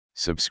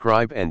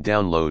Subscribe and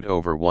download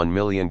over 1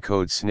 million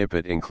code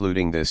snippet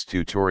including this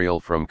tutorial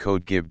from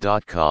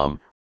codegive.com,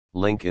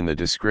 link in the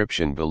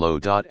description below.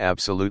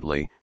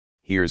 Absolutely,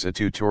 here's a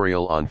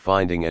tutorial on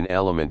finding an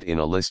element in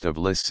a list of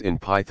lists in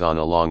Python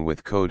along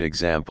with code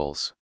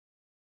examples.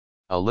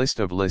 A list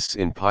of lists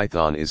in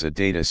Python is a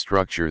data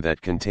structure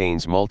that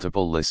contains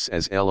multiple lists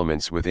as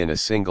elements within a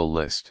single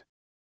list.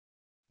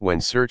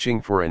 When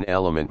searching for an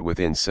element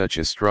within such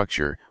a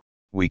structure,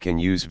 we can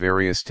use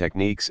various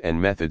techniques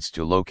and methods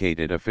to locate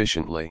it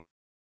efficiently.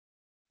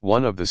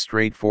 One of the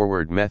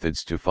straightforward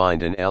methods to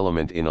find an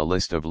element in a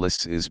list of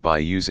lists is by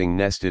using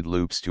nested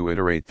loops to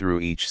iterate through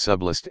each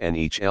sublist and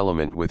each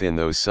element within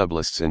those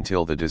sublists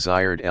until the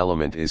desired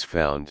element is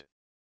found.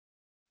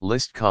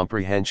 List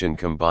comprehension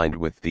combined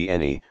with the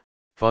any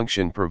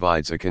function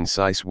provides a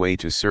concise way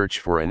to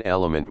search for an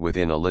element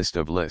within a list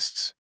of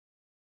lists.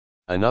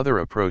 Another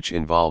approach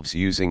involves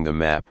using the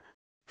map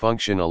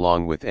function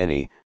along with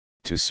any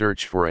to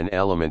search for an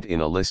element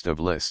in a list of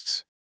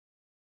lists.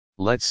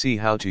 Let's see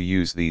how to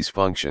use these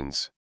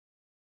functions.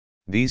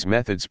 These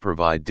methods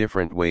provide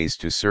different ways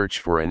to search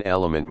for an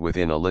element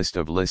within a list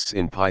of lists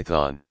in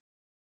Python.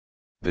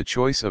 The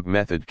choice of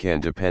method can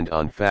depend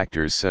on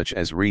factors such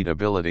as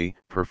readability,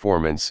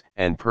 performance,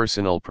 and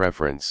personal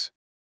preference.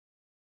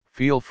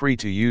 Feel free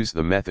to use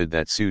the method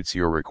that suits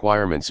your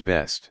requirements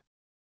best.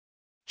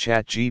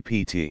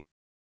 ChatGPT.